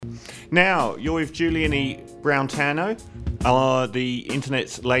Now, you're with Julian E. Browntano, the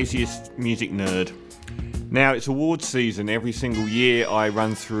internet's laziest music nerd. Now, it's awards season. Every single year I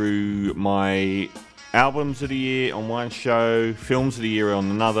run through my albums of the year on one show, films of the year on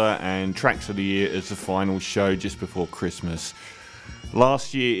another, and tracks of the year as the final show just before Christmas.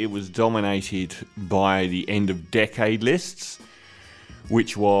 Last year it was dominated by the end of decade lists,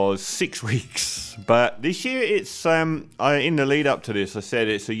 which was 6 weeks. But this year it's, in the lead up to this, I said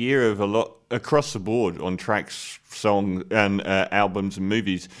it's a year of a lot across the board on tracks, songs, and albums and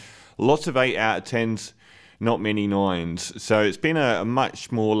movies. Lots of 8 out of 10s, not many 9s. So it's been a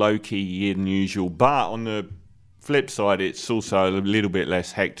much more low-key year than usual. But on the flip side, it's also a little bit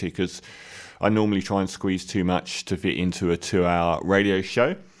less hectic, as I normally try and squeeze too much to fit into a 2-hour radio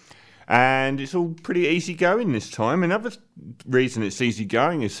show. And it's all pretty easy going this time. Another reason it's easy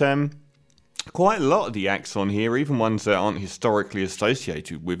going is quite a lot of the acts on here, even ones that aren't historically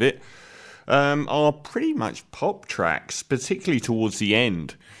associated with it, are pretty much pop tracks, particularly towards the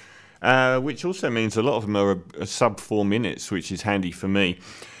end. Which also means a lot of them are a sub 4 minutes, which is handy for me.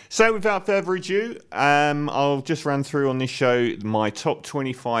 So without further ado, I'll just run through on this show my top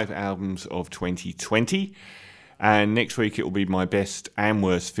 25 albums of 2020. And next week it will be my best and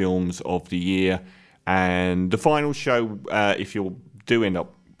worst films of the year. And the final show, if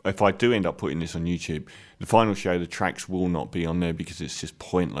I do end up putting this on YouTube, the final show, the tracks will not be on there because it's just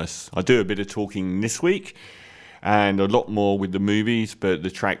pointless. I do a bit of talking this week and a lot more with the movies, but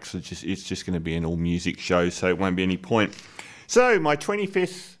the tracks it's just going to be an all music show, so it won't be any point. So my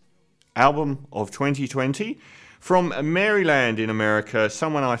 25th album of 2020, from Maryland in America,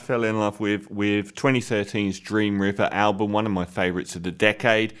 someone I fell in love with 2013's Dream River album, one of my favourites of the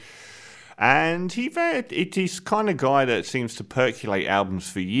decade. And it is kind of guy that seems to percolate albums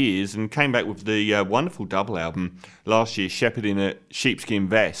for years, and came back with the wonderful double album last year, Shepherd in a Sheepskin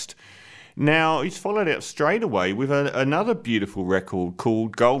Vest. Now, he's followed it up straight away with another beautiful record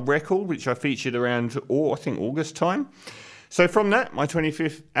called Gold Record, which I featured around, I think, August time. So from that, my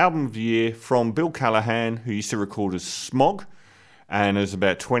 25th album of the year, from Bill Callahan, who used to record as Smog, and has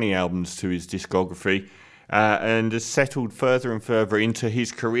about 20 albums to his discography, and has settled further and further into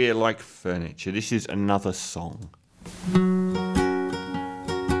his career like furniture. This is Another Song.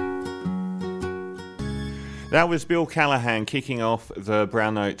 That was Bill Callahan kicking off the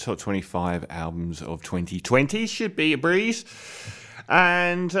Brown Note Top 25 Albums of 2020. Should be a breeze.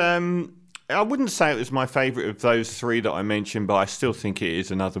 And I wouldn't say it was my favourite of those three that I mentioned, but I still think it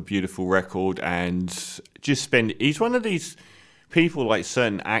is another beautiful record. And he's one of these people, like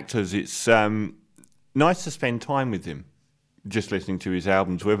certain actors, it's nice to spend time with him, just listening to his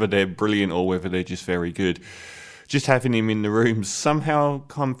albums, whether they're brilliant or whether they're just very good. Just having him in the room, somehow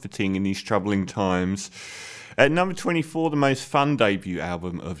comforting in these troubling times. At number 24, the most fun debut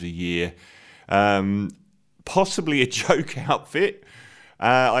album of the year. Possibly a joke outfit.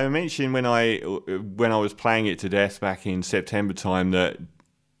 I mentioned when I was playing it to death back in September time that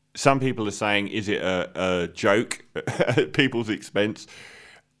some people are saying, is it a joke at people's expense?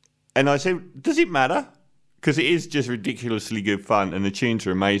 And I said, does it matter? Because it is just ridiculously good fun and the tunes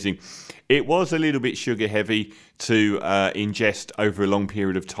are amazing. It was a little bit sugar heavy to ingest over a long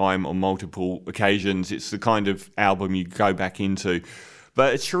period of time on multiple occasions. It's the kind of album you go back into.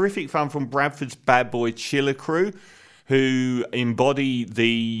 But it's terrific fun from Bradford's Bad Boy Chiller crew, who embody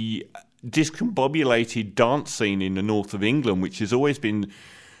the discombobulated dance scene in the north of England, which has always been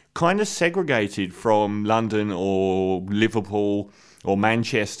kind of segregated from London or Liverpool or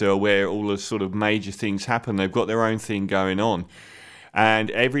Manchester, where all the sort of major things happen. They've got their own thing going on.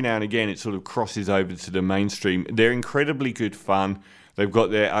 And every now and again, it sort of crosses over to the mainstream. They're incredibly good fun. They've got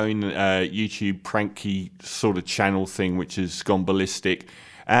their own YouTube pranky sort of channel thing, which has gone ballistic.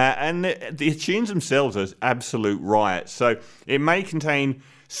 And the tunes themselves are absolute riot. So it may contain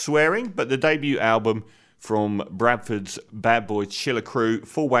swearing, but the debut album from Bradford's Bad Boy Chiller crew,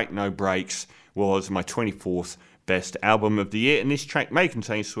 Full Whack No Breaks, was my 24th best album of the year. And this track may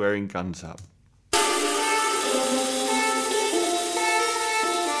contain swearing. Guns up.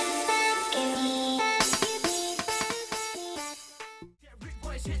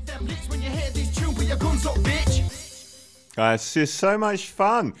 It's just so much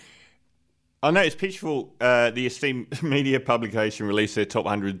fun. I noticed Pitchfork, the esteemed media publication, released their top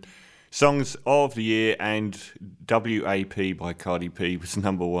 100 songs of the year, and WAP by Cardi B was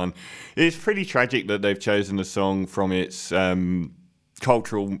number one. It's pretty tragic that they've chosen a song from its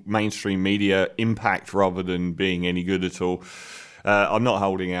cultural mainstream media impact rather than being any good at all. I'm not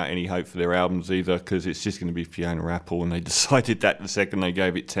holding out any hope for their albums either, because it's just going to be Fiona Apple, and they decided that the second they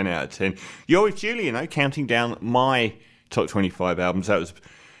gave it 10 out of 10. You're with Julian, counting down my top 25 albums. That was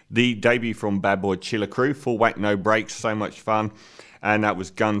The debut from Bad Boy Chiller Crew, Full Whack No Breaks, so much fun. And that was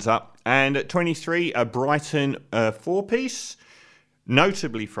Guns Up. And at 23, a Brighton four-piece,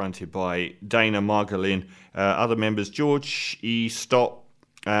 notably fronted by Dana Margolin. Other members, George E. Stott,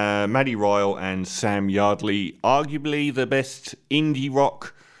 Maddie Royal and Sam Yardley. Arguably the best indie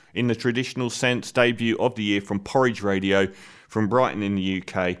rock in the traditional sense debut of the year from Porridge Radio from Brighton in the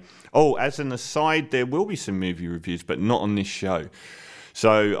UK. Oh, as an aside, there will be some movie reviews, but not on this show.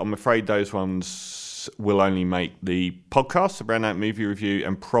 So I'm afraid those ones will only make the podcast, the Brown Note Movie Review,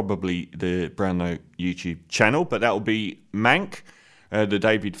 and probably the Brown Note YouTube channel. But that will be Mank, the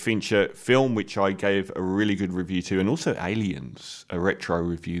David Fincher film, which I gave a really good review to, and also Aliens, a retro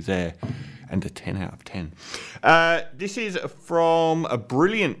review there, and a 10 out of 10. This is from a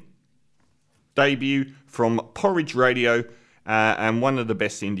brilliant debut from Porridge Radio, and one of the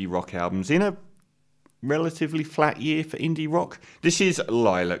best indie rock albums in a relatively flat year for indie rock. This is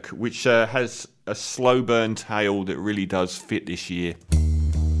Lilac, which has a slow burn tale that really does fit this year.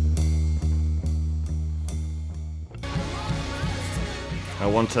 I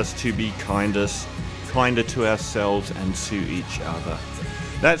want us to be kinder to ourselves and to each other.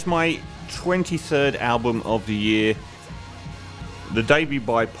 That's my 23rd album of the year. The debut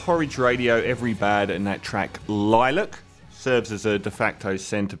by Porridge Radio, Every Bad, and that track Lilac serves as a de facto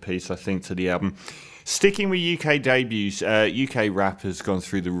centerpiece, I think, to the album. Sticking with UK debuts, UK rap has gone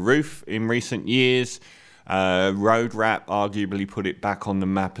through the roof in recent years. Road rap arguably put it back on the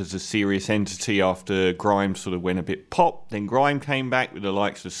map as a serious entity after grime sort of went a bit pop. Then grime came back with the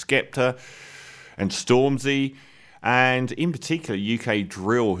likes of Skepta and Stormzy. And in particular, UK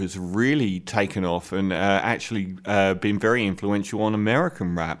drill has really taken off and actually been very influential on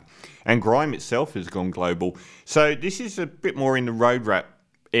American rap. And grime itself has gone global. So this is a bit more in the road rap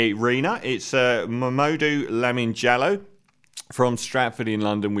arena. It's Mamoudou Lamine Diallo from Stratford in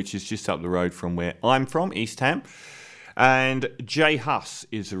London, which is just up the road from where I'm from, East Ham. And J Hus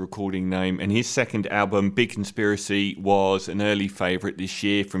is the recording name, and his second album, Big Conspiracy, was an early favourite this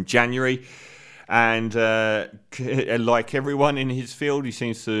year from January. And like everyone in his field, he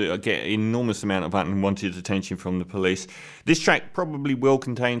seems to get an enormous amount of unwanted attention from the police. This track probably will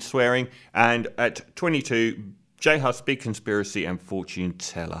contain swearing, and at 22, J Hus, Big Conspiracy, and Fortune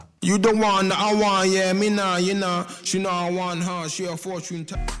Teller. You the one I want, yeah, me nah, you know. She know I want her, she a fortune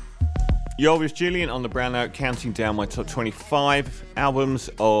teller. You're with Julian on the Brown Note, counting down my top 25 albums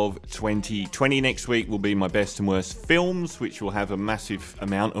of 2020. Next week will be my best and worst films, which will have a massive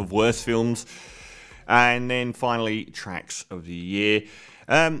amount of worst films. And then finally, tracks of the year.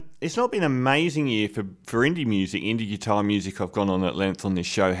 It's not been an amazing year for indie music, indie guitar music. I've gone on at length on this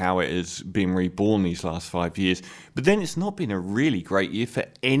show how it has been reborn these last 5 years. But then it's not been a really great year for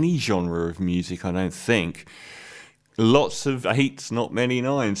any genre of music, I don't think. Lots of 8s, not many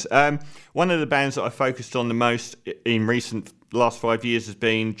 9s. One of the bands that I focused on the most in recent last 5 years has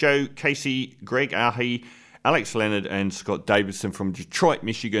been Joe Casey, Greg Ahi, Alex Leonard and Scott Davidson from Detroit,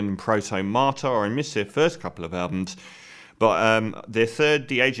 Michigan, and Proto Martyr. I missed their first couple of albums. But their third,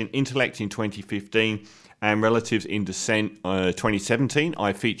 The Agent Intellect in 2015 and Relatives in Descent 2017,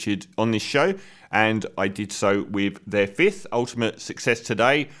 I featured on this show, and I did so with their fifth, Ultimate Success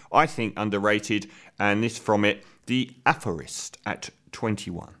Today, I think underrated, and this from it, The Aphorist at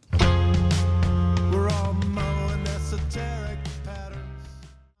 21. We're all mowing esoteric patterns.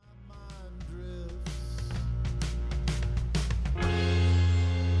 My mind drifts.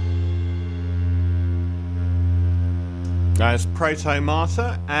 That's Proto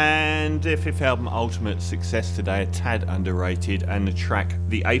Martyr and their fifth album, Ultimate Success Today, a tad underrated, and the track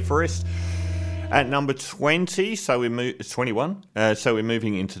The Aphorist at number 20. So we're 21. So we're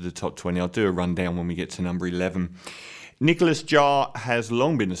moving into the top 20. I'll do a rundown when we get to number 11. Nicholas Jaar has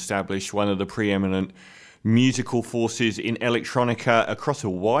long been established one of the preeminent musical forces in electronica across a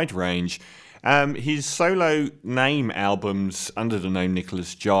wide range. His solo name albums under the name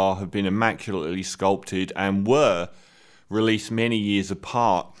Nicholas Jaar have been immaculately sculpted and were released many years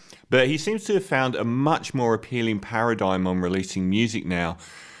apart, but he seems to have found a much more appealing paradigm on releasing music now.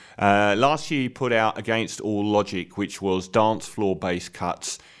 Last year he put out Against All Logic, which was dance floor bass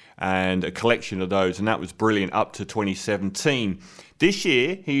cuts and a collection of those, and that was brilliant up to 2017. This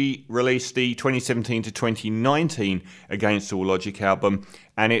year he released the 2017 to 2019 Against All Logic album,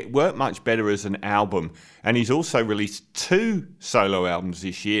 and it worked much better as an album. And he's also released 2 solo albums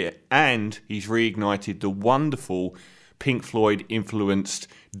this year, and he's reignited the wonderful Pink Floyd influenced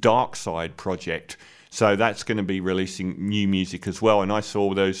Dark Side project. So that's going to be releasing new music as well. And I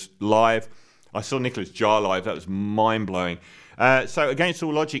saw those live. I saw Nicholas Jaar live. That was mind blowing. So Against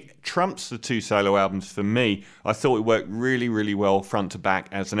All Logic trumps the two solo albums for me. I thought it worked really, really well front to back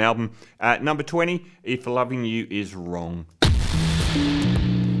as an album. At number 20, If Loving You Is Wrong.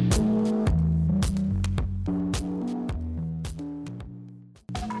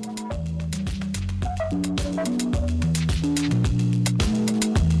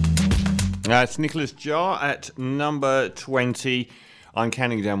 It's Nicolas Jaar at number 20. I'm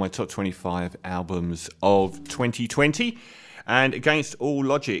counting down my top 25 albums of 2020. And Against All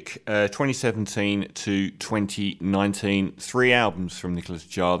Logic, 2017 to 2019. 3 albums from Nicolas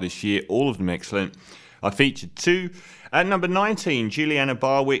Jaar this year, all of them excellent. I featured 2. At number 19, Juliana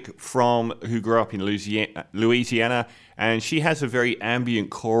Barwick, who grew up in Louisiana, and she has a very ambient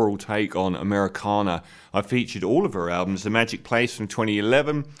choral take on Americana. I featured all of her albums. The Magic Place from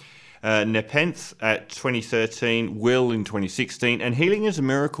 2011. Nepenthe at 2013, Will in 2016, and Healing is a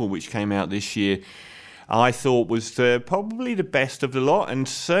Miracle, which came out this year, I thought was probably the best of the lot, and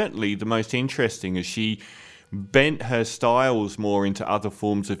certainly the most interesting, as she bent her styles more into other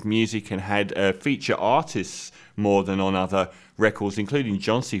forms of music and had feature artists more than on other records, including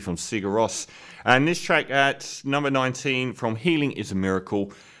Johnsy from Sigur Rós. And this track at number 19 from Healing is a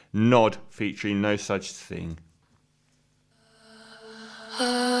Miracle, Nod, featuring No Such Thing.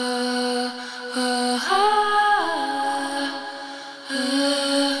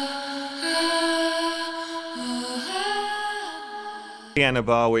 Juliana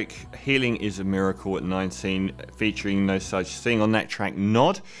Barwick, Healing is a Miracle at 19, featuring No Such Thing on that track,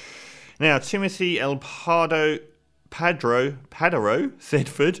 Nod. Now, Timothy El Padro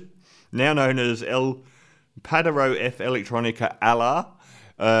Thedford, now known as El Padro F Electronica Ala,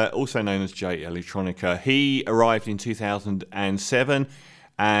 also known as J Electronica. He arrived in 2007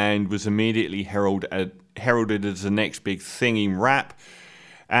 and was immediately heralded as the next big thing in rap.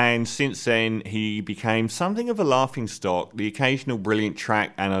 And since then, he became something of a laughingstock, the occasional brilliant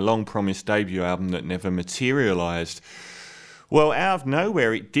track and a long-promised debut album that never materialised. Well, out of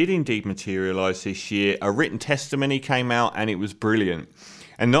nowhere, it did indeed materialise this year. A Written Testimony came out and it was brilliant.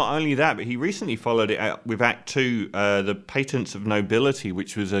 And not only that, but he recently followed it out with Act 2, The Patents of Nobility,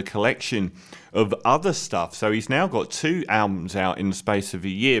 which was a collection of other stuff. So he's now got 2 albums out in the space of a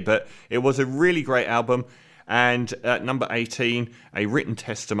year. But it was a really great album. And at number 18, A Written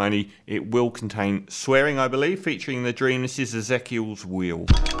Testimony. It will contain swearing, I believe, featuring The Dream. This is Ezekiel's Wheel.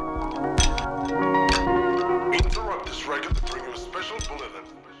 Interrupt this record to bring you a special bulletin.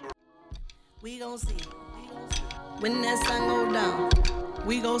 We gon' see. When that sun go down,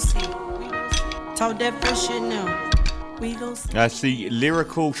 we gon' see. Talk that fresh shit now. We gon' see. That's the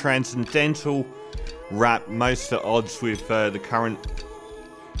lyrical, transcendental rap, most at odds with the current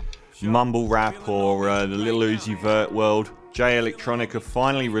mumble rap or the Lil Uzi Vert world. J Electronica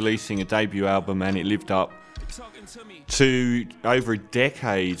finally releasing a debut album, and it lived up to over a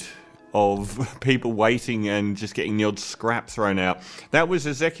decade of people waiting and just getting the odd scrap thrown out. That was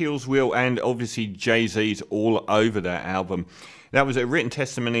Ezekiel's Wheel, and obviously Jay-Z's all over that album. That was A Written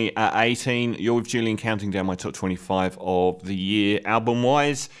Testimony at 18. You're with Julian, counting down my top 25 of the year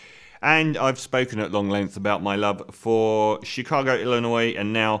album-wise. And I've spoken at long length about my love for Chicago, Illinois,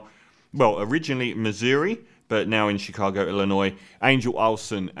 and now, well, originally Missouri, but now in Chicago, Illinois, Angel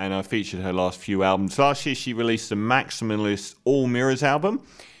Olsen, and I featured her last few albums. Last year, she released the Maximalist All Mirrors album.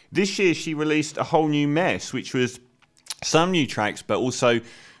 This year, she released A Whole New Mess, which was some new tracks, but also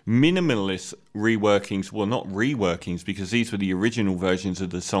minimalist reworkings. Well, not reworkings, because these were the original versions of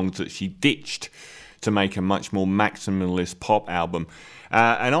the songs that she ditched to make a much more maximalist pop album.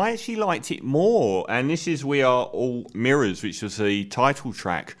 And I actually liked it more. And this is We Are All Mirrors, which was the title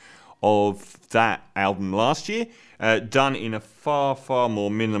track of that album last year, done in a far, far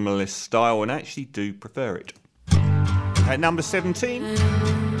more minimalist style, and I actually do prefer it. At number 17...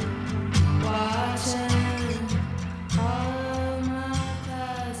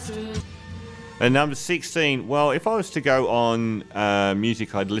 At number 16, well, if I was to go on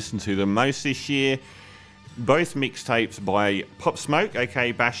music I'd listen to the most this year, both mixtapes by Pop Smoke,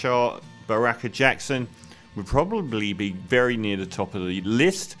 aka Bashar Baraka Jackson, would probably be very near the top of the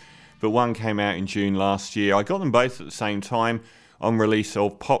list, but one came out in June last year. I got them both at the same time on release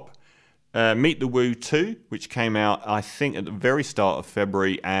of Meet the Woo 2, which came out, I think, at the very start of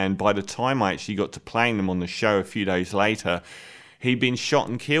February, and by the time I actually got to playing them on the show a few days later, he'd been shot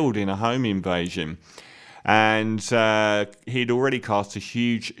and killed in a home invasion. And he'd already cast a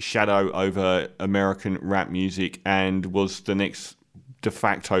huge shadow over American rap music and was the next de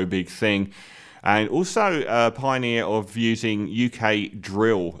facto big thing. And also a pioneer of using UK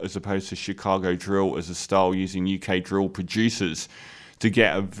drill as opposed to Chicago drill as a style, using UK drill producers to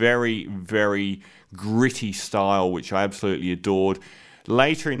get a very, very gritty style, which I absolutely adored.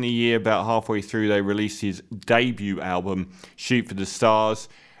 Later in the year, about halfway through, they released his debut album, Shoot for the Stars,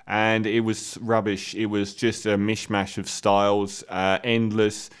 and it was rubbish. It was just a mishmash of styles,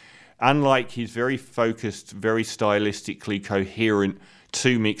 endless. Unlike his very focused, very stylistically coherent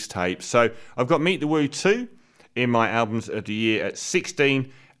 2 mixtapes. So I've got Meet the Woo 2 in my albums of the year at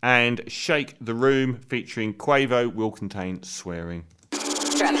 16, and Shake the Room featuring Quavo will contain swearing.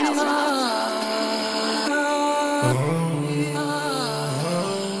 Trap House.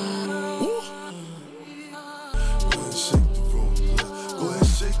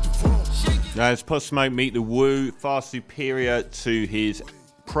 As Pop Smoke Meet the Woo, far superior to his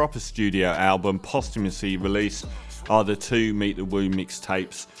proper studio album, posthumously released, are the 2 Meet the Woo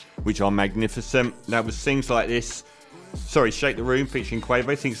mixtapes, which are magnificent. That was Things Like This. Shake the Room featuring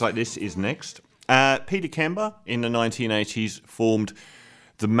Quavo. Things Like This is next. Peter Kemba in the 1980s formed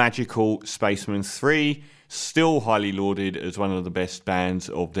the magical Spacemen 3, still highly lauded as one of the best bands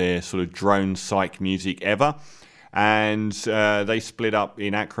of their sort of drone psych music ever. And they split up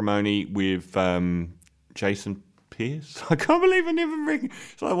in acrimony with Jason Pierce. I can't believe I never ring.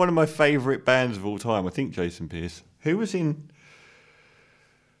 It's like one of my favourite bands of all time. I think Jason Pierce. Who was in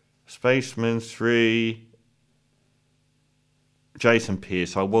Spaceman 3? Jason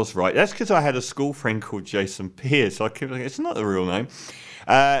Pierce. I was right. That's because I had a school friend called Jason Pierce. I kept thinking, it's not the real name.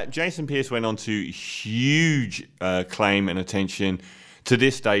 Jason Pierce went on to huge acclaim and attention to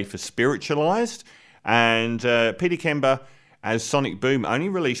this day for Spiritualized. And Peter Kemba, as Sonic Boom, only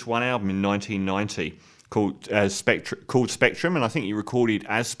released one album in 1990 called Spectrum, and I think he recorded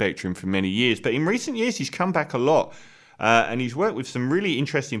as Spectrum for many years. But in recent years, he's come back a lot, and he's worked with some really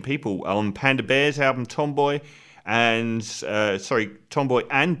interesting people on Panda Bear's album Tomboy, and Tomboy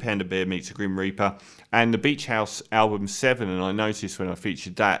and Panda Bear Meets a Grim Reaper, and the Beach House album 7. And I noticed when I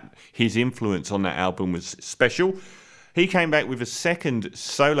featured that, his influence on that album was special. He came back with a second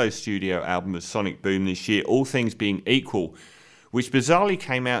solo studio album of Sonic Boom this year, All Things Being Equal, which bizarrely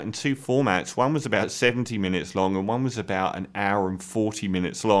came out in 2 formats. One was about 70 minutes long and one was about an hour and 40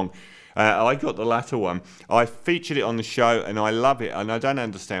 minutes long. I got the latter one. I featured it on the show and I love it, and I don't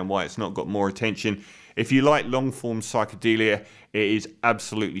understand why it's not got more attention. If you like long-form psychedelia, it is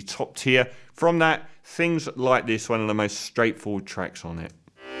absolutely top tier. From that, Things Like This, one of the most straightforward tracks on it.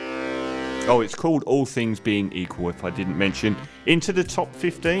 Oh, it's called All Things Being Equal, if I didn't mention. Into the top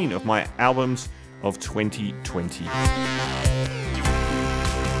 15 of my albums of 2020.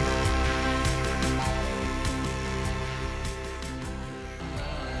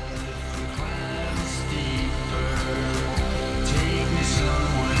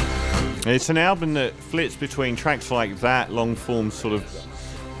 It's an album that flits between tracks like that, long-form sort of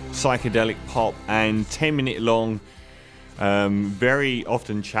psychedelic pop, and 10-minute long, very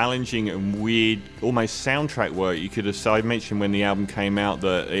often challenging and weird, almost soundtrack work. You could have, so I mentioned when the album came out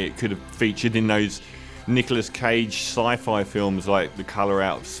that it could have featured in those Nicolas Cage sci-fi films like The Colour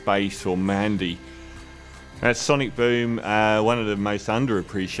Out of Space or Mandy. That's Sonic Boom, one of the most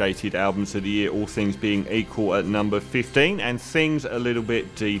underappreciated albums of the year, All Things Being Equal at number 15, and Things a Little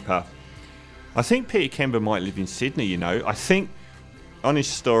Bit Deeper. I think Peter Kemba might live in Sydney, you know. I think, on his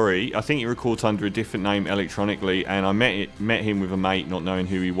story, I think he records under a different name electronically, and I met him with a mate not knowing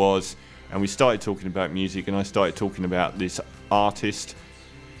who he was, and we started talking about music, and I started talking about this artist.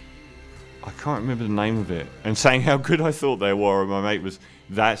 I can't remember the name of it, and saying how good I thought they were, and my mate was,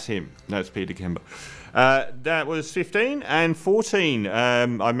 that's him, that's Peter Kemba. That was 15, and 14,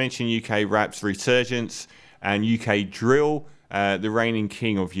 I mentioned UK rap's resurgence, and UK drill. The reigning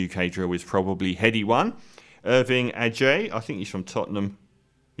king of UK drill is probably Headie One. Irving Ajay, I think he's from Tottenham.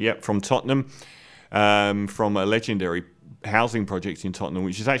 Yep, from Tottenham. From a legendary housing project in Tottenham,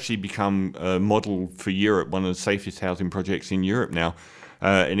 which has actually become a model for Europe, one of the safest housing projects in Europe now.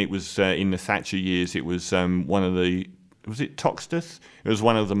 And it was in the Thatcher years, it was one of the, was it Toxteth? It was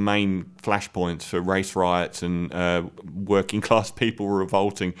one of the main flashpoints for race riots and working class people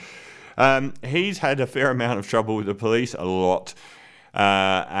revolting. He's had a fair amount of trouble with the police, a lot,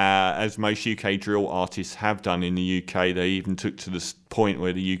 as most UK drill artists have done in the UK. They even took to the point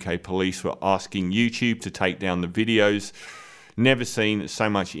where the UK police were asking YouTube to take down the videos. Never seen so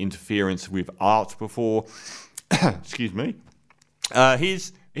much interference with art before. Excuse me.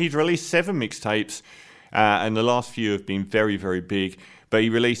 He's released 7 mixtapes, and the last few have been very, very big. But he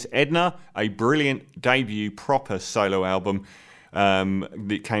released Edna, a brilliant debut proper solo album,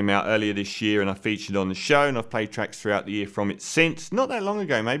 that came out earlier this year, and I featured on the show, and I've played tracks throughout the year from it since. Not that long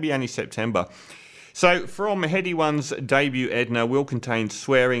ago, maybe only September. So from Headie One's debut, Edna will contain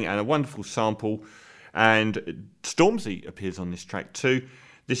swearing and a wonderful sample And Stormzy appears on this track too.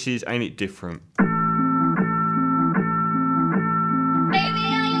 This is Ain't It Different.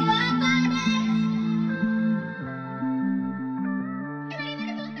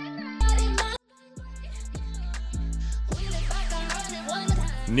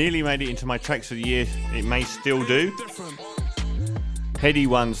 Nearly made it into my tracks of the year. It may still do. Headie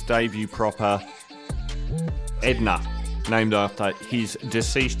One's debut proper, Edna, named after his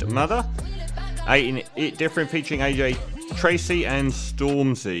deceased mother. Ain't It Different featuring AJ Tracey and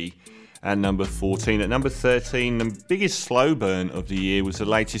Stormzy at number 14. At number 13, the biggest slow burn of the year was the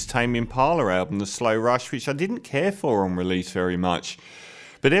latest Tame Impala album, The Slow Rush, which I didn't care for on release very much.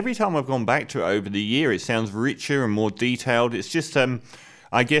 But every time I've gone back to it over the year, it sounds richer and more detailed. It's just,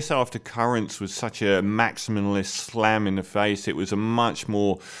 I guess after Currents was such a maximalist slam in the face, it was a much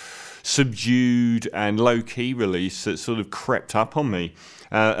more subdued and low-key release that sort of crept up on me.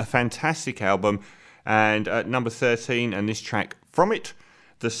 A fantastic album. And at number 13, and this track from it,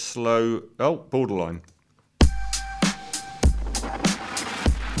 The Slow... Oh, Borderline.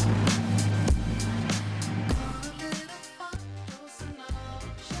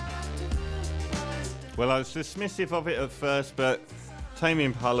 Well, I was dismissive of it at first, but Tame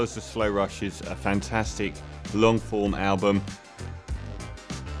Impala's The Slow Rush is a fantastic long-form album.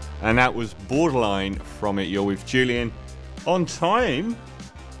 And that was Borderline from it. You're with Julian on time.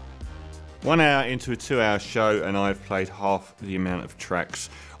 1 hour into a 2-hour show, and I've played half the amount of tracks.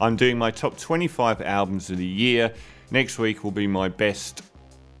 I'm doing my top 25 albums of the year. Next week will be my best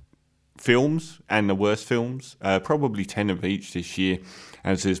films and the worst films. Probably 10 of each this year,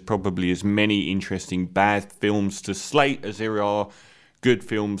 as there's probably as many interesting bad films to slate as there are good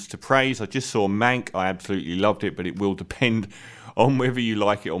films to praise. I just saw Mank. I absolutely loved it, but it will depend on whether you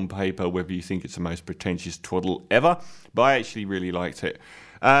like it on paper, whether you think it's the most pretentious twaddle ever. But I actually really liked it.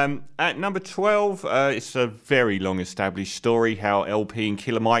 At number 12, it's a very long established story how LP and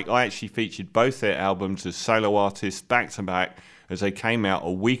Killer Mike, I actually featured both their albums as solo artists back to back as they came out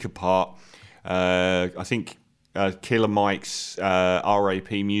a week apart. I think Killer Mike's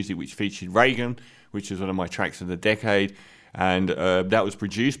RAP Music, which featured Reagan, which was one of my tracks of the decade, and that was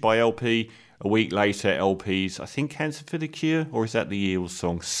produced by LP. A week later, LP's, I think, Cancer for the Cure, or is that the Eels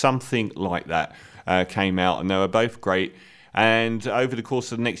song? Something like that came out, and they were both great. And over the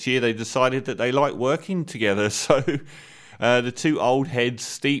course of the next year, they decided that they liked working together. So the two old heads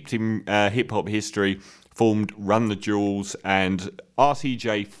steeped in hip-hop history formed Run the Jewels, and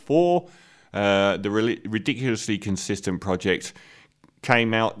RTJ4, the ridiculously consistent project,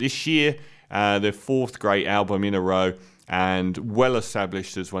 came out this year, their fourth great album in a row, and well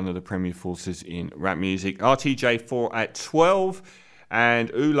established as one of the premier forces in rap music. RTJ4 at 12,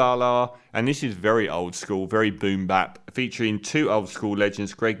 and Ooh La La, and this is very old school, very boom bap, featuring two old school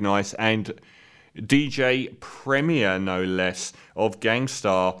legends, Greg Nice and DJ Premier, no less, of Gang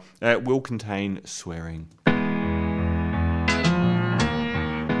Starr, will contain swearing.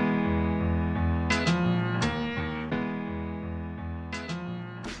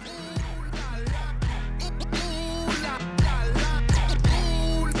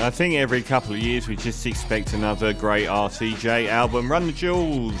 I think every couple of years we just expect another great RTJ album. Run the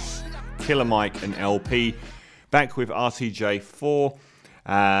Jewels, Killer Mike and LP, back with RTJ4.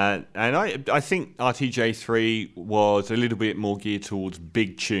 And I think RTJ3 was a little bit more geared towards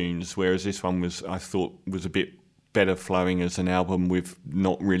big tunes, whereas this one I thought was a bit better flowing as an album with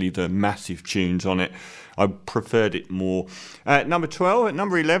not really the massive tunes on it. I preferred it more. At number 12, at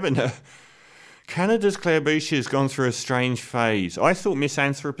number 11... Canada's Claire Boucher has gone through a strange phase. I thought Miss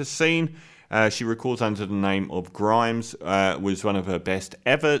Anthropocene, she records under the name of Grimes, was one of her best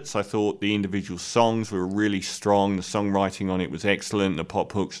efforts. I thought the individual songs were really strong. The songwriting on it was excellent, the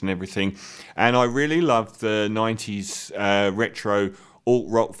pop hooks and everything. And I really loved the 90s retro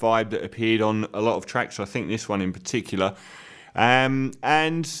alt-rock vibe that appeared on a lot of tracks. I think this one in particular.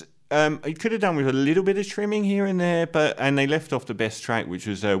 It could have done with a little bit of trimming here and there, and they left off the best track, which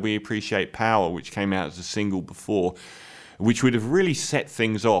was We Appreciate Power, which came out as a single before, which would have really set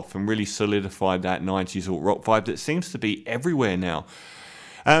things off and really solidified that 90s alt-rock vibe that seems to be everywhere now.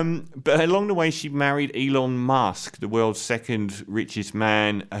 But along the way, she married Elon Musk, the world's second richest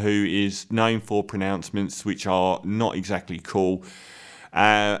man, who is known for pronouncements which are not exactly cool.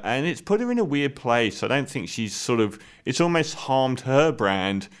 And it's put her in a weird place. I don't think it's almost harmed her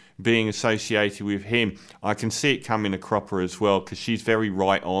brand being associated with him. I can see it coming a cropper as well, because she's very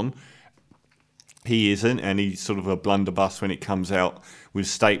right on. He isn't, and he's sort of a blunderbuss when it comes out with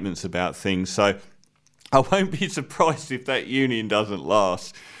statements about things. So I won't be surprised if that union doesn't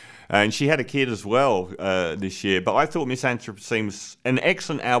last. And she had a kid as well this year. But I thought Miss Anthropocene was an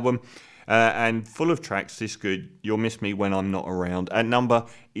excellent album. and full of tracks this good. You'll Miss Me When I'm Not Around at number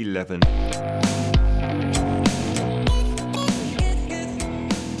 11.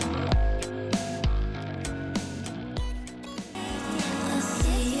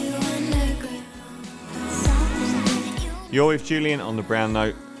 You're with Julian on the Brown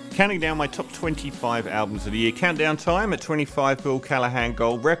Note, counting down my top 25 albums of the year. Countdown time at 25, Bill Callahan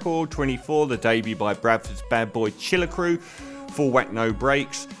Gold Record. 24, the debut by Bradford's Bad Boy Chiller Crew. Full Whack No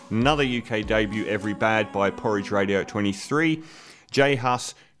Breaks. Another UK debut, Every Bad by Porridge Radio at 23. J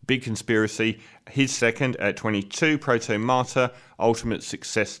Hus, Big Conspiracy. His second at 22. Proto Martyr, Ultimate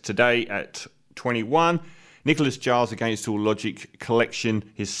Success Today at 21. Nicholas Giles Against All Logic Collection,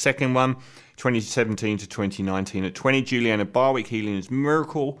 his second one. 2017 to 2019 at 20. Juliana Barwick, Healing's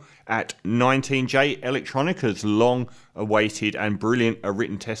Miracle at 19. Jay Electronica's long-awaited and brilliant A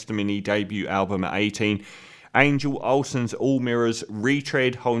Written Testimony debut album at 18. Angel Olsen's All Mirrors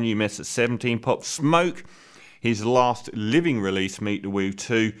Retread, Whole New Mess at 17. Pop Smoke, his last living release, Meet the Woo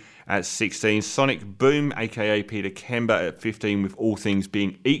 2 at 16. Sonic Boom, aka Peter Kemba at 15, with All Things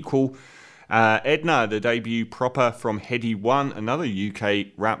Being Equal. Edna, the debut proper from Heady One, another UK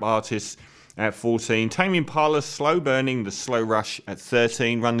rap artist, at 14. Tame Impala's Slow Burning, The Slow Rush at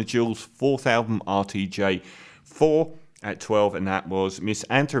 13. Run the Jewels' fourth album, RTJ 4 at 12. And that was Miss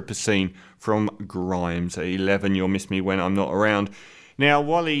Anthropocene from Grimes at 11. You'll Miss Me When I'm Not Around. Now,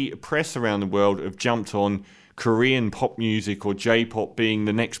 while the press around the world have jumped on Korean pop music or J-pop being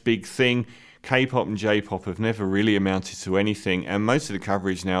the next big thing, K-pop and J-pop have never really amounted to anything. And most of the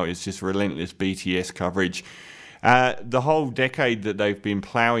coverage now is just relentless BTS coverage. The whole decade that they've been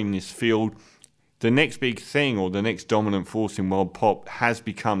ploughing this field, the next big thing or the next dominant force in world pop has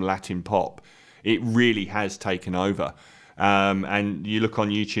become Latin pop. It really has taken over. And you look on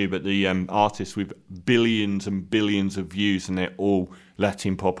YouTube at the artists with billions and billions of views, and they're all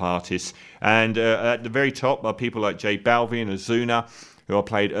Latin pop artists. And at the very top are people like J Balvin, Ozuna, who I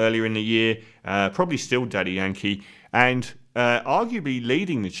played earlier in the year, probably still Daddy Yankee, and arguably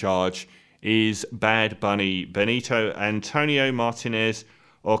leading the charge is Bad Bunny, Benito Antonio Martinez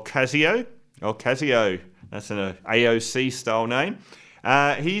Ocasio. That's an AOC style name.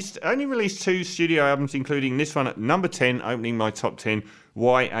 He's only released 2 studio albums, including this one at number 10, opening my top 10,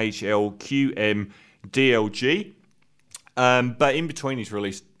 YHLQM DLG. But in between, he's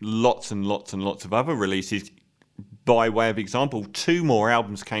released lots and lots and lots of other releases. By way of example, 2 more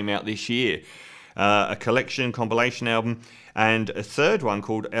albums came out this year. A collection, compilation album, and a third one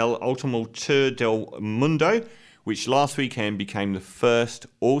called El Ultimo Tour del Mundo, which last weekend became the first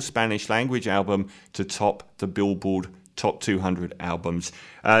all-Spanish language album to top the Billboard Top 200 albums.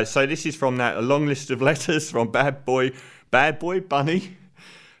 So this is from that, a long list of letters from Bad Boy Bunny.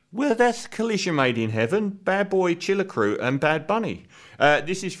 Well, that's Collision Made in Heaven, Bad Boy Chiller Crew, and Bad Bunny.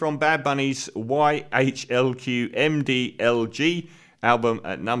 This is from Bad Bunny's YHLQMDLG album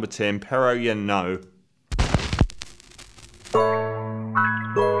at number 10, Pero Ya No.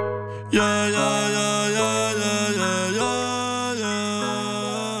 Yeah, yeah, yeah, yeah, yeah, yeah,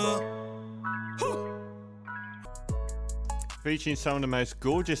 yeah. Featuring some of the most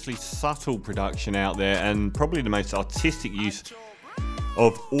gorgeously subtle production out there and probably the most artistic use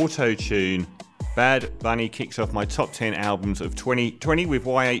of auto-tune. Bad Bunny kicks off my top 10 albums of 2020 with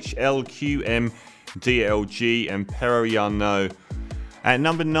YHLQMDLG and Pero Ya No. At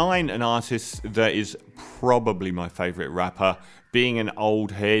number 9, an artist that is probably my favourite rapper, being an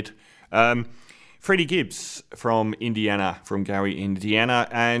old head. Freddie Gibbs from Indiana, from Gary, Indiana,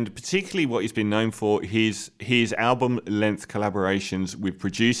 and particularly what he's been known for, his album-length collaborations with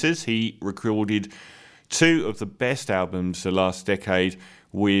producers. He recorded 2 of the best albums the last decade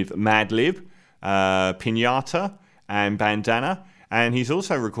with Madlib, Pinata, and Bandana. And he's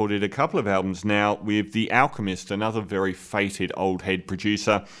also recorded a couple of albums now with The Alchemist, another very fated old head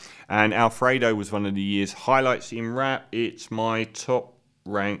producer. And Alfredo was one of the year's highlights in rap. It's my top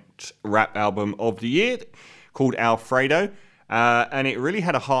ranked rap album of the year, called Alfredo. And it really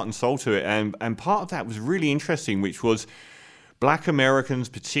had a heart and soul to it. And part of that was really interesting, which was Black Americans,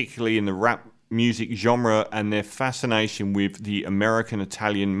 particularly in the rap music genre, and their fascination with the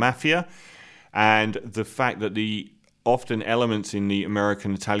American-Italian mafia, and the fact that the often elements in the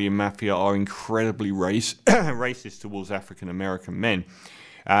American-Italian mafia are incredibly racist towards African-American men.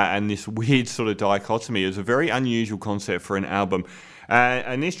 And this weird sort of dichotomy is a very unusual concept for an album.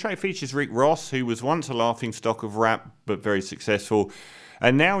 And this track features Rick Ross, who was once a laughingstock of rap, but very successful,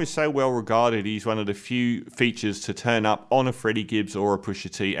 and now is so well regarded. He's one of the few features to turn up on a Freddie Gibbs or a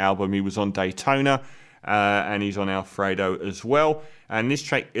Pusha T album. He was on Daytona, and he's on Alfredo as well. And this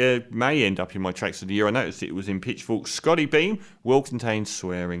track may end up in my tracks of the year. I noticed it was in Pitchfork. Scotty Beam will contain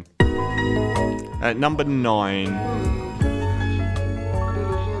swearing. At number 9.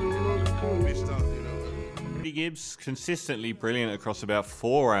 Freddie Gibbs, consistently brilliant across about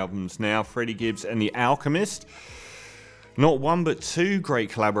 4 albums now. Freddie Gibbs and The Alchemist. Not one but 2 great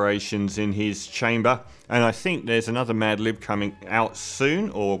collaborations in his chamber. And I think there's another Mad Lib coming out soon,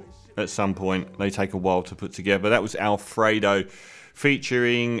 or at some point. They take a while to put together. That was Alfredo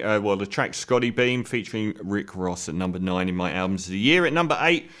featuring, the track Scotty Beam featuring Rick Ross at number 9 in my albums of the year. At number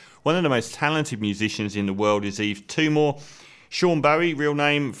 8, one of the most talented musicians in the world is Yves Tumor. Sean Bowie, real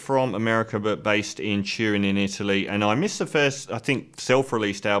name, from America but based in Turin in Italy. And I missed the first, I think,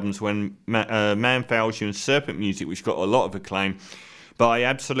 self-released albums when Man Fails You and Serpent Music, which got a lot of acclaim. But I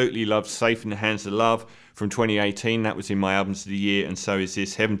absolutely loved Safe in the Hands of Love from 2018. That was in my albums of the year. And so is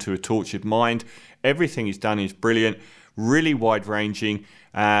this, Heaven to a Tortured Mind. Everything he's done is brilliant. Really wide-ranging.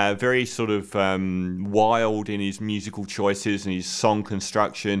 Very sort of wild in his musical choices and his song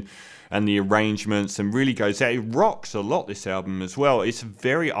construction and the arrangements, and really goes out. It rocks a lot, this album, as well. It's a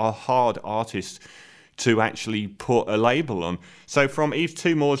very hard artist to actually put a label on. So from Yves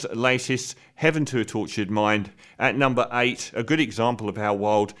Tumor's latest, Heaven to a Tortured Mind, at number 8, a good example of how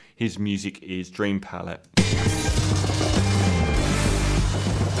wild his music is, Dream Palette.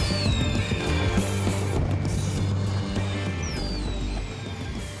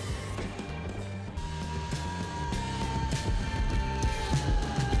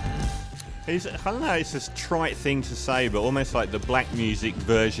 I don't know, it's a trite thing to say, but almost like the black music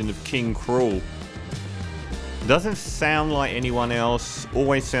version of King Cruel. Doesn't sound like anyone else,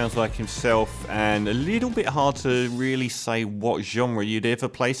 always sounds like himself, and a little bit hard to really say what genre you'd ever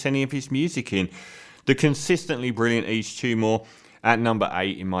place any of his music in. The consistently brilliant Yves Tumor at number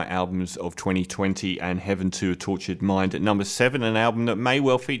 8 in my albums of 2020, and Heaven to a Tortured Mind at number 7, an album that may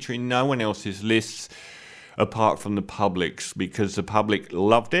well feature in no one else's lists apart from the public's, because the public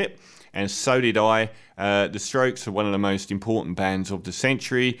loved it. And so did I. The Strokes are one of the most important bands of the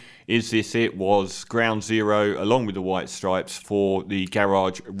century. Is This It was ground zero, along with the White Stripes, for the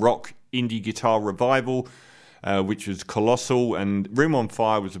garage rock indie guitar revival, which was colossal. And Room on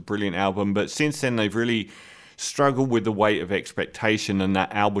Fire was a brilliant album. But since then, they've really struggled with the weight of expectation and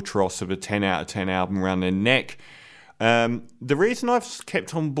that albatross of a 10 out of 10 album around their neck. The reason I've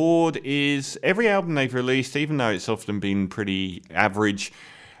kept on board is every album they've released, even though it's often been pretty average,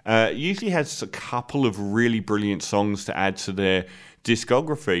 usually has a couple of really brilliant songs to add to their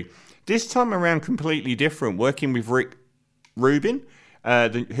discography. This time around, completely different, working with Rick Rubin,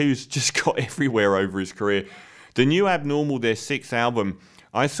 who's just got everywhere over his career. The New Abnormal, their 6th album,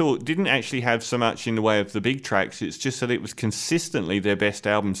 I thought didn't actually have so much in the way of the big tracks. It's just that it was consistently their best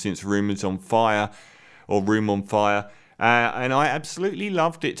album since Room on Fire. And I absolutely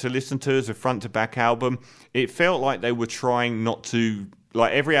loved it to listen to as a front-to-back album. It felt like they were trying not to...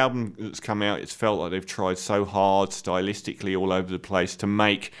 Like every album that's come out, it's felt like they've tried so hard, stylistically all over the place, to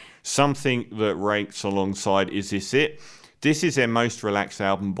make something that ranks alongside Is This It? This is their most relaxed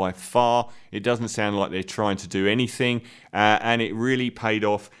album by far. It doesn't sound like they're trying to do anything, and it really paid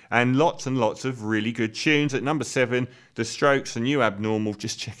off. And lots of really good tunes. At number 7, The Strokes, The New Abnormal,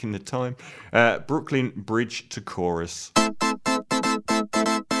 just checking the time, Brooklyn Bridge to Chorus.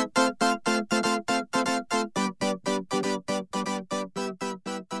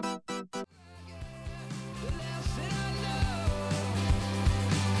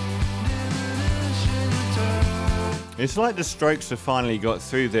 It's like the Strokes have finally got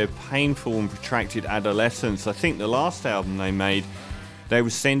through their painful and protracted adolescence. I think the last album they made, they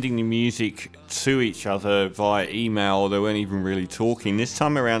were sending the music to each other via email. They weren't even really talking. This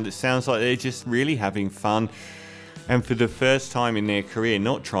time around, it sounds like they're just really having fun. And for the first time in their career,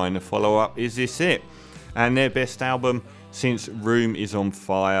 not trying to follow up Is This It? And their best album since Room is on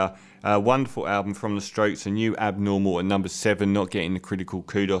Fire. A wonderful album from the Strokes, A New Abnormal at number 7, not getting the critical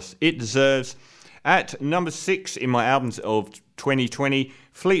kudos it deserves. At number 6 in my albums of 2020,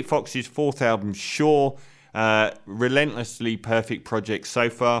 Fleet Foxes' 4th album, Sure. Relentlessly perfect project so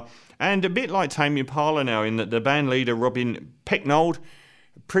far. And a bit like Tame Impala now, in that the band leader, Robin Pecknold,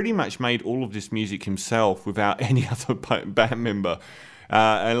 pretty much made all of this music himself without any other band member.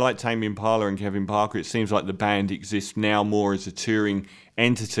 And like Tame Impala and Kevin Parker, it seems like the band exists now more as a touring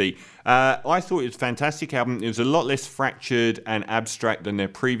entity. I thought it was a fantastic album. It was a lot less fractured and abstract than their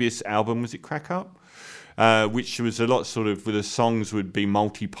previous album. Was it Crack Up? Which was a lot sort of, where the songs would be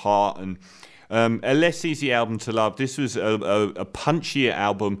multi-part and a less easy album to love. This was a punchier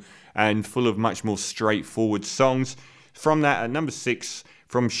album and full of much more straightforward songs. From that, at number 6,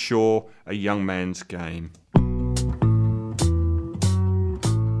 from Sure, A Young Man's Game.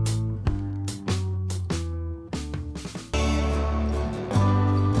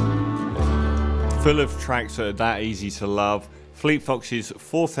 Full of tracks that are that easy to love. Fleet Foxes'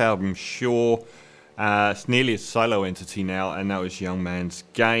 fourth album, Sure. It's nearly a solo entity now, and that was Young Man's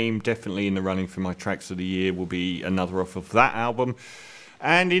Game. Definitely in the running for my tracks of the year will be another off of that album.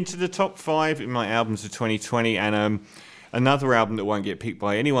 And into the top 5 in my albums of 2020, and another album that won't get picked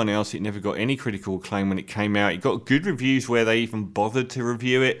by anyone else. It never got any critical acclaim when it came out. It got good reviews where they even bothered to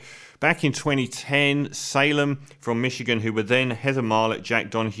review it. Back in 2010, Salem from Michigan, who were then Heather Marlett,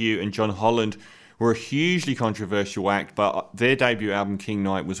 Jack Donahue and John Holland, were a hugely controversial act, but their debut album, King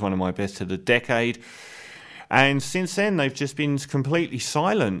Knight, was one of my best of the decade. And since then, they've just been completely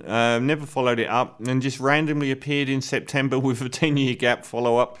silent, never followed it up, and just randomly appeared in September with a 10-year gap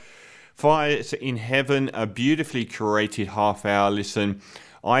follow-up. Fires in Heaven, a beautifully curated half-hour listen.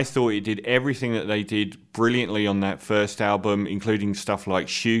 I thought it did everything that they did brilliantly on that first album, including stuff like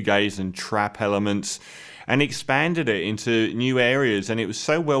shoegaze and trap elements, and expanded it into new areas, and it was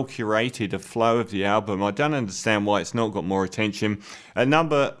so well curated, the flow of the album. I don't understand why it's not got more attention. At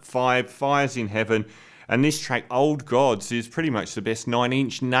number 5, Fires in Heaven, and this track, Old Gods, is pretty much the best 9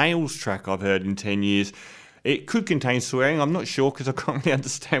 Inch Nails track I've heard in 10 years. It could contain swearing, I'm not sure, because I can't really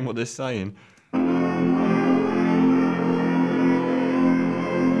understand what they're saying.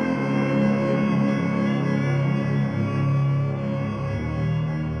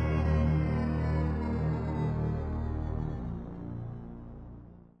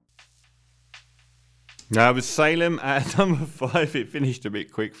 Now, with Salem at number 5, it finished a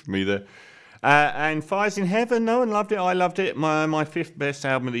bit quick for me there. And Fires in Heaven, no one loved it. I loved it. My fifth best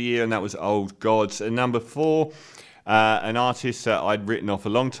album of the year, and that was Old Gods. And number 4, an artist that I'd written off a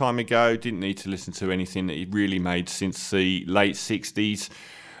long time ago. Didn't need to listen to anything that he'd really made since the late 60s.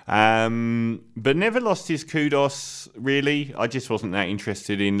 But never lost his kudos, really. I just wasn't that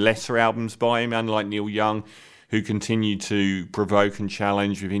interested in lesser albums by him, unlike Neil Young, who continued to provoke and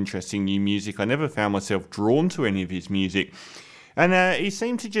challenge with interesting new music. I never found myself drawn to any of his music. And he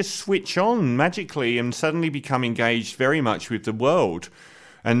seemed to just switch on magically and suddenly become engaged very much with the world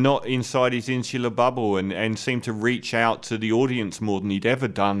and not inside his insular bubble, and seemed to reach out to the audience more than he'd ever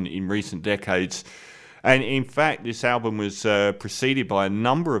done in recent decades. And in fact, this album was preceded by a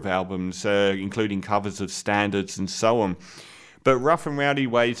number of albums, including covers of standards and so on. But Rough and Rowdy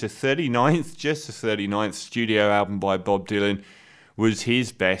Ways, just the 39th studio album by Bob Dylan, was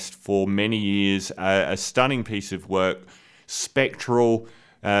his best for many years. A stunning piece of work, spectral,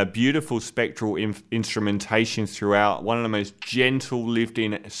 beautiful spectral instrumentation throughout, one of the most gentle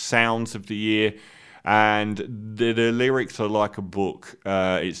lived-in sounds of the year, and the lyrics are like a book.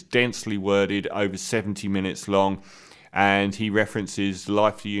 It's densely worded, over 70 minutes long, and he references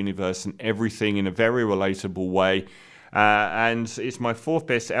life, the universe, and everything in a very relatable way. And it's my 4th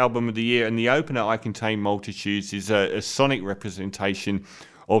best album of the year, and the opener, I Contain Multitudes, is a sonic representation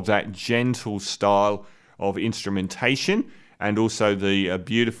of that gentle style of instrumentation and also the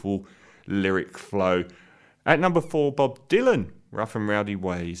beautiful lyric flow. At number 4, Bob Dylan, Rough and Rowdy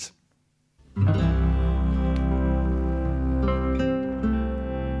Ways.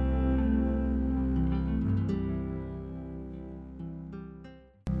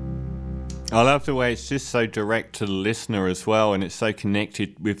 I love the way it's just so direct to the listener as well, and it's so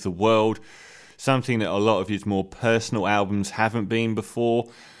connected with the world, something that a lot of his more personal albums haven't been before.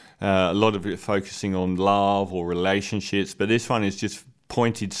 A lot of it focusing on love or relationships, but this one is just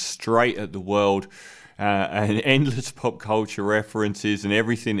pointed straight at the world, and endless pop culture references and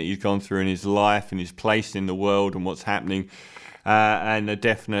everything that he's gone through in his life and his place in the world and what's happening, and a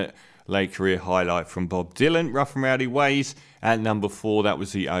definite late career highlight from Bob Dylan, Rough and Rowdy Ways. At number 4, that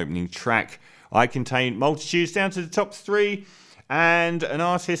was the opening track. I Contain Multitudes, down to the top 3. And an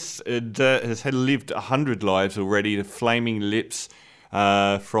artist that has lived 100 lives already, the Flaming Lips,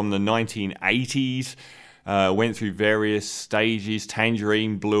 from the 1980s. Went through various stages.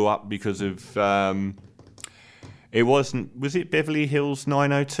 Tangerine blew up because of... Was it Beverly Hills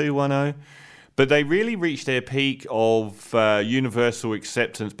 90210? But they really reached their peak of universal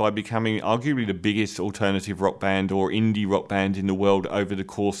acceptance by becoming arguably the biggest alternative rock band or indie rock band in the world over the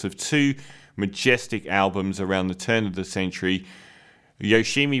course of 2 majestic albums around the turn of the century.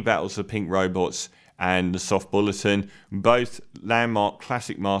 Yoshimi Battles the Pink Robots and The Soft Bulletin, both landmark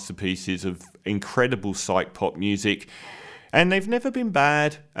classic masterpieces of incredible psych pop music. And they've never been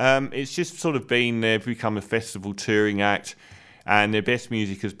bad. It's just sort of been, they've become a festival touring act, and their best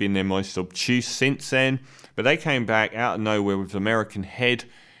music has been their most obtuse since then. But they came back out of nowhere with American Head,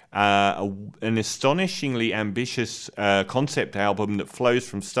 an astonishingly ambitious concept album that flows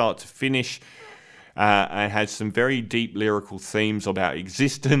from start to finish, and has some very deep lyrical themes about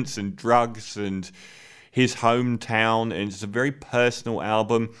existence and drugs and his hometown, and it's a very personal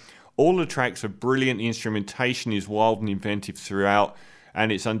album. All the tracks are brilliant, the instrumentation is wild and inventive throughout,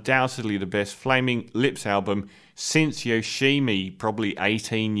 and it's undoubtedly the best Flaming Lips album since Yoshimi, probably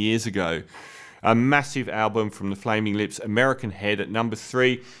 18 years ago. A massive album from the Flaming Lips, American Head at number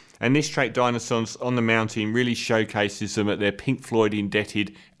 3, and this track, Dinosaurs on the Mountain, really showcases them at their Pink Floyd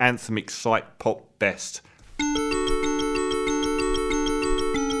indebted anthemic psych pop best.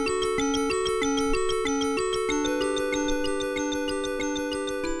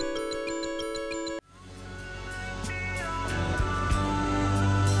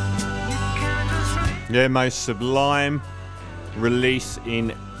 Their most sublime release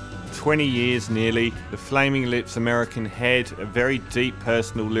in 20 years nearly, the Flaming Lips American Head, a very deep,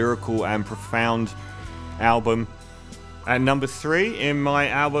 personal, lyrical and profound album. At number 3 in my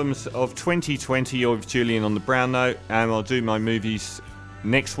albums of 2020, you're with Julian on the Brown Note, and I'll do my movies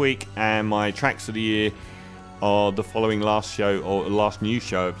next week, and my tracks of the year are the following last show, or last new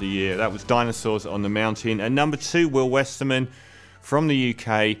show of the year. That was Dinosaurs on the Mountain. At number 2, Will Westerman from the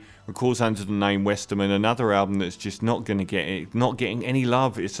UK, records under the name Westerman, another album that's just not getting any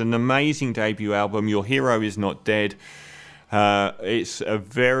love. It's an amazing debut album. Your Hero Is Not Dead. It's a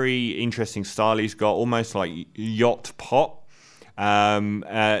very interesting style he's got, almost like yacht pop.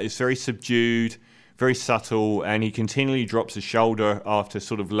 It's very subdued, very subtle, and he continually drops a shoulder after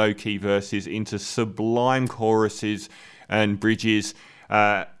sort of low-key verses into sublime choruses and bridges.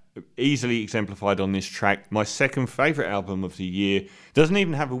 Easily exemplified on this track. My second favourite album of the year. Doesn't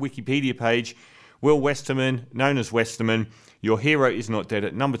even have a Wikipedia page. Will Westerman, known as Westerman. Your Hero Is Not Dead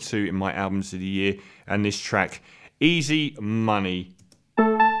at number 2 in my albums of the year. And this track, Easy Money.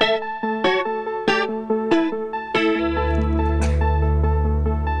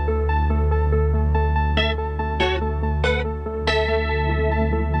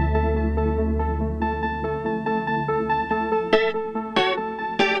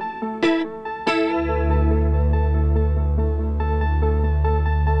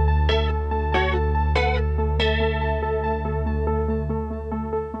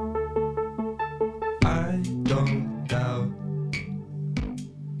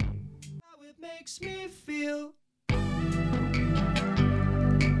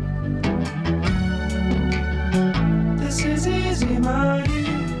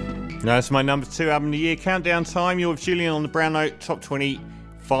 That's my number 2 album of the year. Countdown time. You're with Julian on the Brown Note. Top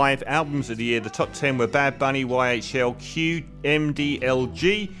 25 albums of the year. The top 10 were Bad Bunny, YHL,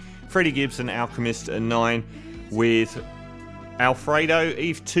 QMDLG, Freddie Gibbs and Alchemist at 9, with Alfredo,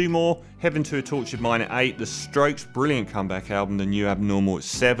 Eve Tumor, Heaven to a Tortured Mind at 8, The Strokes' brilliant comeback album, The New Abnormal at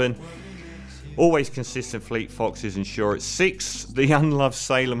 7, always consistent Fleet Foxes and Sure at 6, The Unloved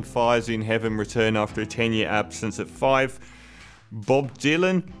Salem Fires in Heaven return after a 10-year absence at 5, Bob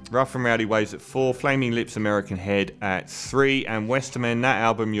Dylan, Rough and Rowdy Ways at 4, Flaming Lips American Head at 3, and Westerman, that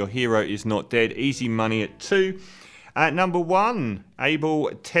album, Your Hero Is Not Dead, Easy Money at 2. At number 1, Abel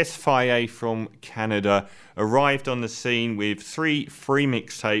Tesfaye from Canada arrived on the scene with 3 free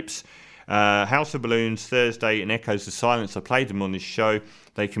mixtapes, House of Balloons, Thursday and Echoes of Silence. I played them on this show.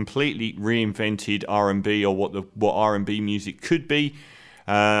 They completely reinvented R&B, or what R&B music could be,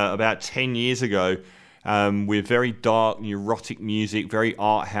 about 10 years ago. With very dark, neurotic music, very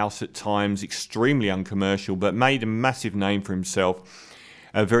art house at times, extremely uncommercial, but made a massive name for himself.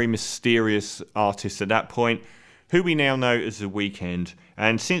 A very mysterious artist at that point, who we now know as The Weeknd.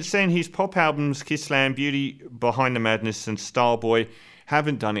 And since then, his pop albums, Kissland, Beauty Behind the Madness and Starboy,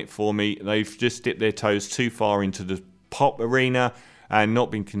 haven't done it for me. They've just dipped their toes too far into the pop arena and not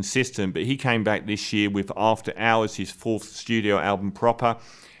been consistent. But he came back this year with After Hours, his 4th studio album proper.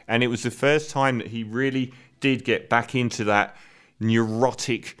 And it was the first time that he really did get back into that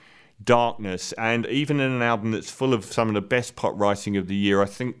neurotic darkness. And even in an album that's full of some of the best pop writing of the year, I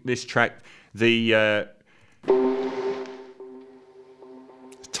think this track, the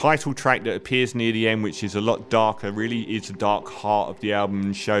title track that appears near the end, which is a lot darker, really is the dark heart of the album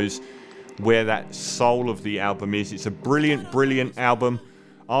and shows where that soul of the album is. It's a brilliant, brilliant album.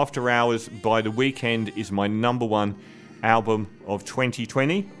 After Hours by The Weeknd is my number 1 album of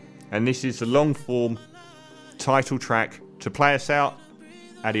 2020, and this is the long form title track to play us out.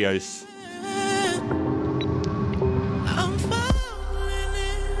 Adios.